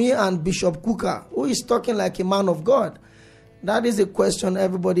 Sheikh Gumi and Bishop Kuka, who is talking like a man of God? That is a question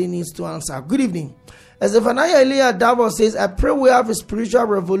everybody needs to answer. Good evening. As Zephaniah Elia Davos says, I pray we have a spiritual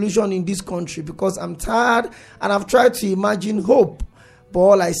revolution in this country because I'm tired and I've tried to imagine hope, but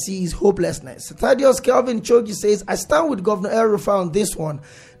all I see is hopelessness. Thaddeus Kelvin Chogi says, I stand with Governor El-Rufai on this one.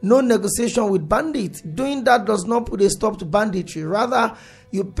 No negotiation with bandits. Doing that does not put a stop to banditry. Rather,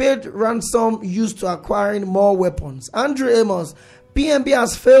 you paid ransom used to acquiring more weapons. Andrew Amos, PMB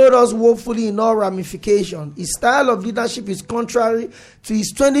has failed us woefully in all ramifications. His style of leadership is contrary to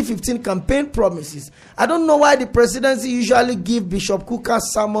his 2015 campaign promises. I don't know why the presidency usually give Bishop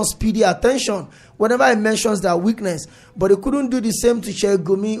Kuka's sermon speedy attention whenever he mentions their weakness, but they couldn't do the same to Sheikh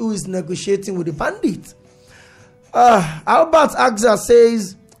Gumi, who is negotiating with the bandits. Albert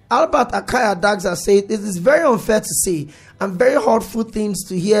Akaya Dagza says, it is very unfair to say and very hurtful things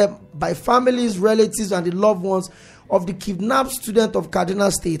to hear by families, relatives, and the loved ones of the kidnapped student of Kaduna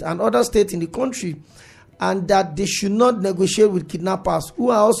State and other states in the country, and that they should not negotiate with kidnappers who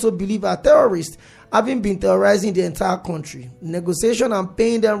I also believe are terrorists, having been terrorizing the entire country. Negotiation and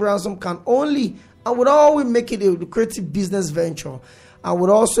paying them ransom can only and would always make it a lucrative business venture, and would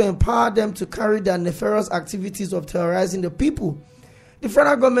also empower them to carry their nefarious activities of terrorizing the people. The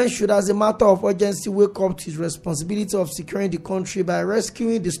federal government should, as a matter of urgency, wake up to its responsibility of securing the country by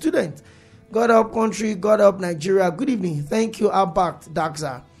rescuing the student. God help country, God help Nigeria. Good evening. Thank you, Albert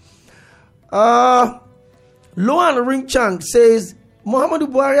Dagza. Loan Ringchang says,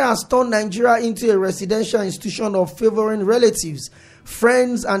 Muhammadu Buhari has turned Nigeria into a residential institution of favoring relatives,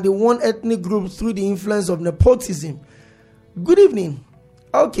 friends, and the one ethnic group through the influence of nepotism. Good evening.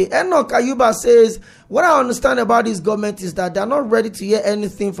 Okay, Enoch Ayuba says, what I understand about this government is that they're not ready to hear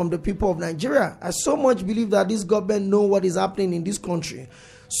anything from the people of Nigeria. I so much believe that this government knows what is happening in this country.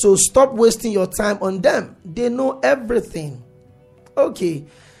 So stop wasting your time on them. They know everything. Okay.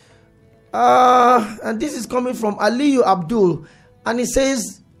 And this is coming from Aliyu Abdul. And he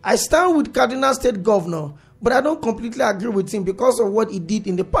says, I stand with Kaduna State Governor, but I don't completely agree with him because of what he did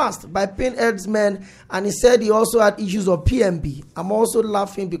in the past by paying herdsmen, and he said he also had issues of PMB. I'm also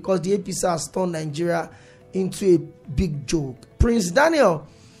laughing because the APC has turned Nigeria into a big joke. Prince Daniel,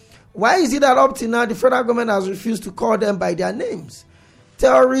 why is it that up till now the federal government has refused to call them by their names?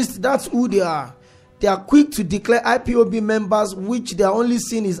 Terrorists, that's who they are. They are quick to declare IPOB members, which their only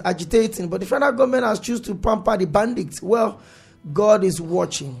sin is agitating. But the federal government has chosen to pamper the bandits. Well, God is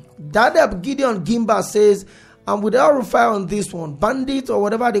watching. Dadeb Gideon Gimba says, I'm with El-Rufai on this one. Bandits or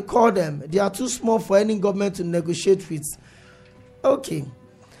whatever they call them, they are too small for any government to negotiate with. Okay.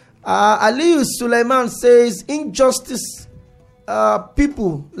 Aliyu Suleiman says, injustice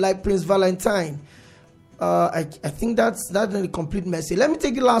people like Prince Valentine. I think that's not a complete message. Let me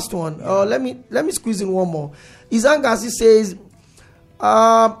take the last one. Let me squeeze in one more. Izangazi says,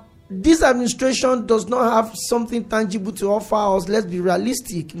 this administration does not have something tangible to offer us. Let's be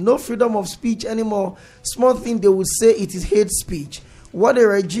realistic. No freedom of speech anymore. Small thing they would say it is hate speech. What a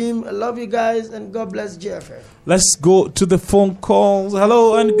regime. I love you guys and God bless JFF. Let's go to the phone calls.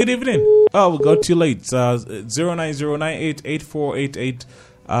 Hello and good evening. Oh, we got too late. 090988488.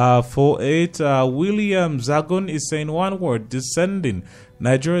 48. William Zagon is saying one word: descending.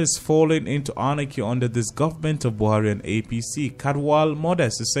 Nigeria is falling into anarchy under this government of Buhari and APC. Kadwal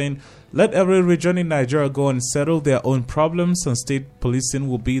Modest is saying, let every region in Nigeria go and settle their own problems, and state policing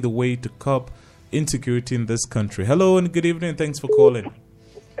will be the way to curb insecurity in this country. Hello and good evening. Thanks for calling.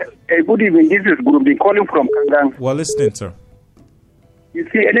 Good evening. This is Gurumbi calling from Kangang. Well, listening, sir. You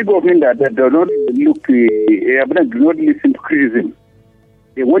see, any government that does not look, do not listen to criticism.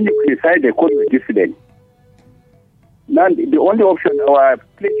 When you criticize, they call you a dissident. Now, the only option our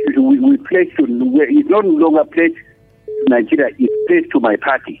pledge we pledge to is no longer pledge to Nigeria, it's pledge to my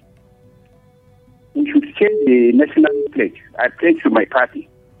party. We should change the national pledge. I pledge to my party,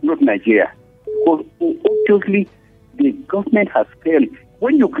 not Nigeria. Because obviously, the government has failed.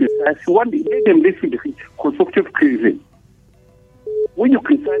 When you criticize, let them listen to constructive criticism. when you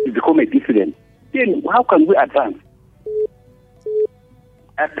criticize, you become a dissident. Then how can we advance?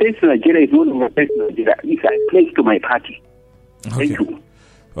 A place in Nigeria is one of my places in Nigeria. It's a place to my party. Thank you.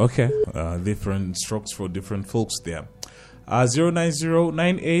 Okay. Different strokes for different folks there.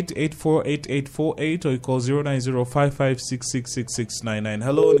 090-9884-8848 or you call 090-5566-6699.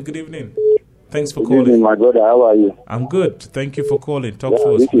 Hello and good evening. Thanks for calling. Good evening, my brother. How are you? I'm good. Thank you for calling. Talk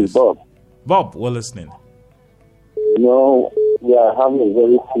to us, this please. Is Bob. Bob, we're listening. You know, we are having a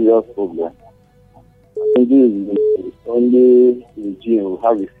very serious problem. I think this is the only regime who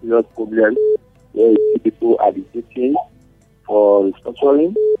have a serious problem where you see people agitating for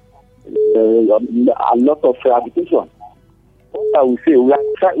restructuring. A lot of agitation. What I will say, we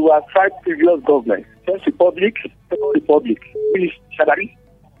have tried previous governments, First Republic, Second Republic, British Shadari.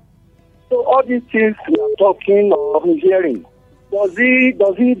 So all these things we are talking or hearing, does it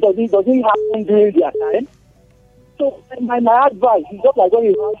happen during their time? So my advice is just like when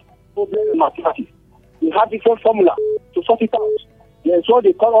you have problem in mathematics. You have different formula to sort it out. There's what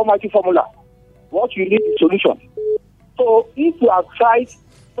they call almighty formula. What you need is solution. So if we have tried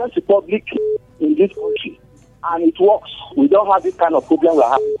First Republic in this country and it works, we don't have this kind of problem we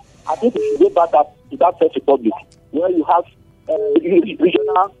have. I think we should go back to that First Republic where you have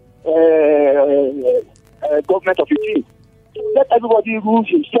regional government of 15. So let everybody rule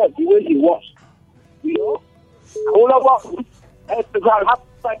himself the way he wants. You know? All of us they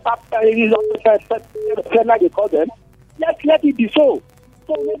call them. Let it be so.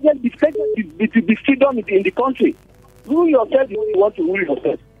 So let be freedom in the country. Rule yourself the way you want to rule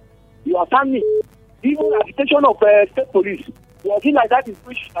yourself. You understand me? Even agitation of state police. Was it like that in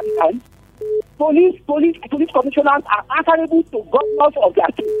British at the time? Police commissioners are answerable to governors of their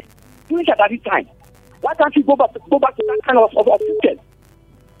state. British at this time. Why can't you go back to that kind of system?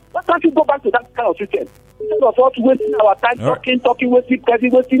 Why can't you go back to that kind of system? Instead of us wasting our time talking,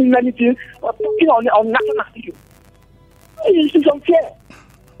 wasting many things, or talking on national issues. It's unfair.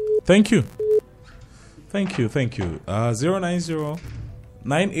 Thank you.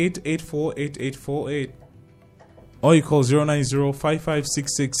 090-9884-8848 or you call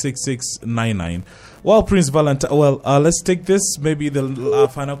 090-5566-6699. Well, Prince Valentine, let's take this, maybe the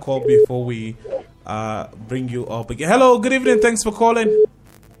final call before we bring you up again. Hello, good evening, thanks for calling.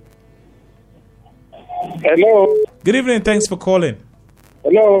 Hello. Good evening, thanks for calling.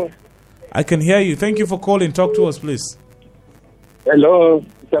 Hello. I can hear you. Thank you for calling. Talk to us, please. Hello.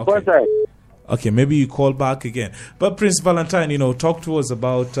 Okay, maybe you call back again. But Prince Valentine, talk to us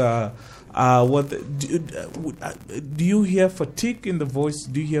about do you hear fatigue in the voice?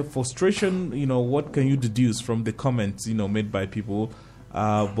 Do you hear frustration? What can you deduce from the comments, made by people,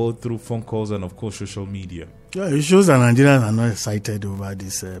 both through phone calls and, of course, social media? Yeah, it shows that Nigerians are not excited over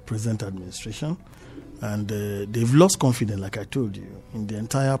this present administration. And they've lost confidence, like I told you, in the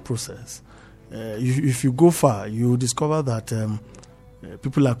entire process. If you go far, you discover that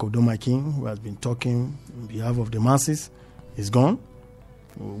people like Odoma King, who has been talking on behalf of the masses, is gone.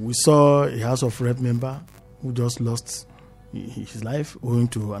 We saw a House of Rep member who just lost his life owing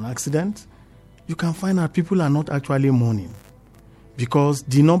to an accident. You can find out people are not actually mourning because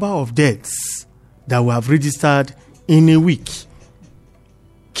the number of deaths that we have registered in a week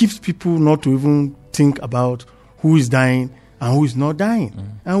keeps people not to even think about who is dying and who is not dying.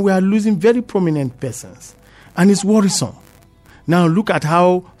 And we are losing very prominent persons. And it's worrisome. Now look at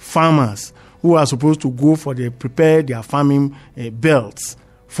how farmers who are supposed to go prepare their farming belts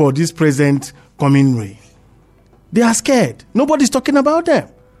for this present coming rain. They are scared. Nobody's talking about them.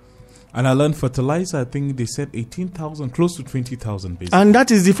 And I learned fertilizer, I think they said 18,000, close to 20,000 basically. And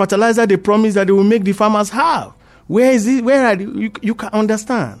that is the fertilizer they promise that they will make the farmers have. Where is it? Where are you can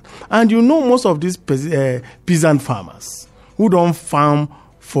understand. And most of these peasant farmers who don't farm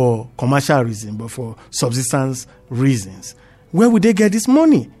for commercial reasons, but for subsistence reasons. Where would they get this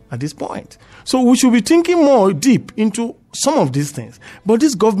money at this point? So we should be thinking more deep into some of these things. But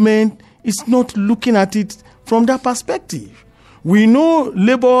this government is not looking at it from that perspective. We know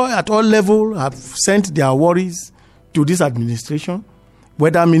labor at all levels have sent their worries to this administration,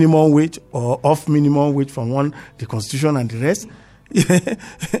 whether minimum wage or off minimum wage from the constitution and the rest.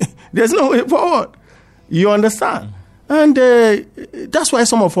 There's no way forward. You understand? And that's why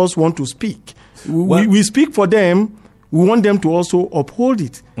some of us want to speak. We speak for them. We want them to also uphold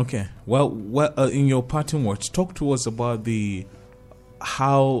it. Okay. Well, in your parting words, talk to us about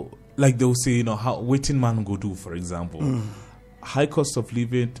how, like they'll say, how waiting man go do, for example. High cost of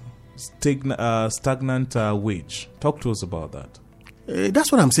living, stagnant wage. Talk to us about that.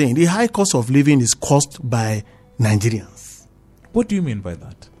 That's what I'm saying. The high cost of living is caused by Nigerians. What do you mean by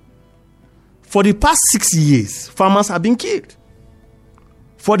that? For the past 6 years, farmers have been killed.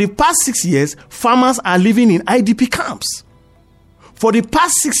 For the past 6 years, farmers are living in IDP camps. For the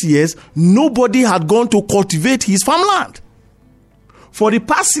past 6 years, nobody had gone to cultivate his farmland. For the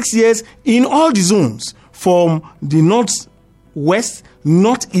past 6 years, in all the zones, from the northwest,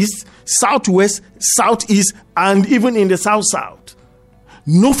 northeast, southwest, southeast, and even in the south-south,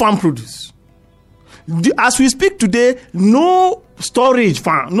 no farm produce. As we speak today, no storage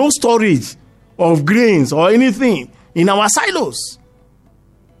of grains or anything in our silos.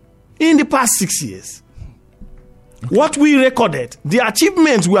 In the past 6 years, what we recorded, the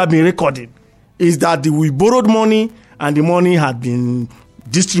achievements we have been recording, is that we borrowed money and the money had been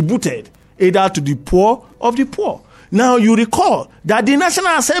distributed either to the poor of the poor. Now you recall that the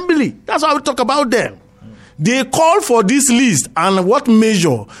National Assembly, that's why we talk about them. They call for this list and what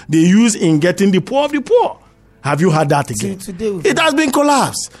measure they use in getting the poor of the poor. Have you heard that again? It has been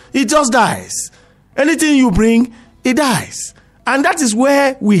collapsed. It just dies. Anything you bring, it dies. And that is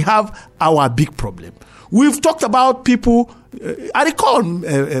where we have our big problem. We've talked about people. I recall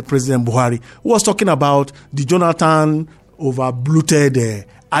President Buhari was talking about the Jonathan over-bloated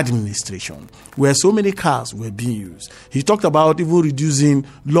administration, where so many cars were being used. He talked about even reducing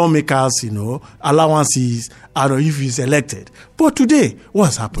lawmakers, allowances, if he's elected. But today,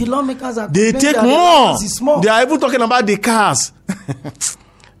 what's happening? The lawmakers are they take more. They are even talking about the cars.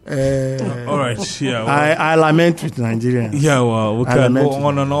 All right, yeah. Well, I lament with Nigerians. Yeah, well, we can go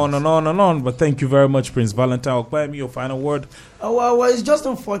on and on and on and on. But thank you very much, Prince Valentine. Okpayemi, your final word. Well, it's just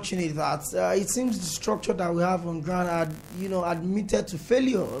unfortunate that it seems the structure that we have on ground had, admitted to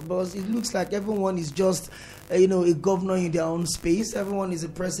failure, because it looks like everyone is just, a governor in their own space. Everyone is a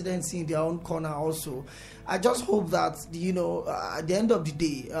presidency in their own corner also. I just hope that, at the end of the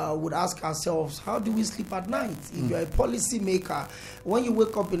day, would ask ourselves, how do we sleep at night? If you're a policy maker, when you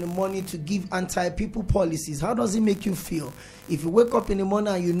wake up in the morning to give anti-people policies, how does it make you feel? If you wake up in the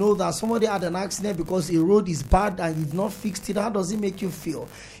morning and you know that somebody had an accident because a road is bad and you've not fixed it, how does it make you feel?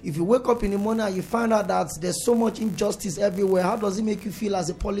 If you wake up in the morning and you find out that there's so much injustice everywhere, how does it make you feel as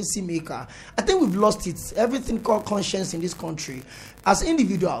a policy maker? I think we've lost it. Everything called conscience in this country. As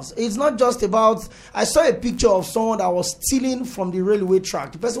individuals, it's not just about, I saw a picture of someone that was stealing from the railway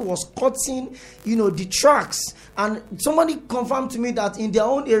track. The person was cutting, the tracks. And somebody confirmed to me that in their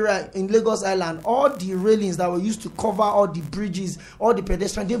own area in Lagos Island, all the railings that were used to cover all the bridges, all the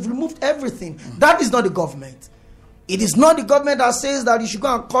pedestrians, they've removed everything. That is not the government. It is not the government that says that you should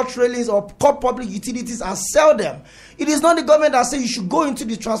go and cut railings or cut public utilities and sell them. It is not the government that says you should go into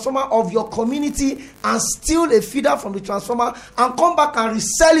the transformer of your community and steal a feeder from the transformer and come back and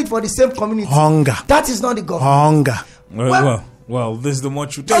resell it for the same community. Hunger. That is not the government. Hunger. Well, this is the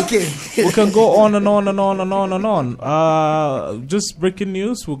much you take. Okay. We can go on and on and on and on and on. Just breaking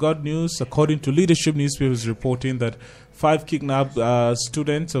news. We got news according to Leadership Newspapers reporting that 5 kidnapped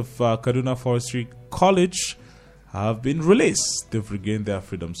students of Kaduna Forestry College have been released. They've regained their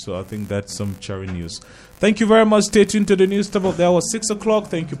freedom. So I think that's some cheering news. Thank you very much. Stay tuned to the news top of the hour, 6 o'clock.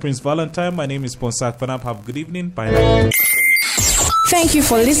 Thank you, Prince Valentine. My name is Ponsak Panap. Have a good evening. Bye now. Thank you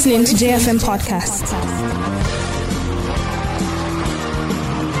for listening to JFM Podcast.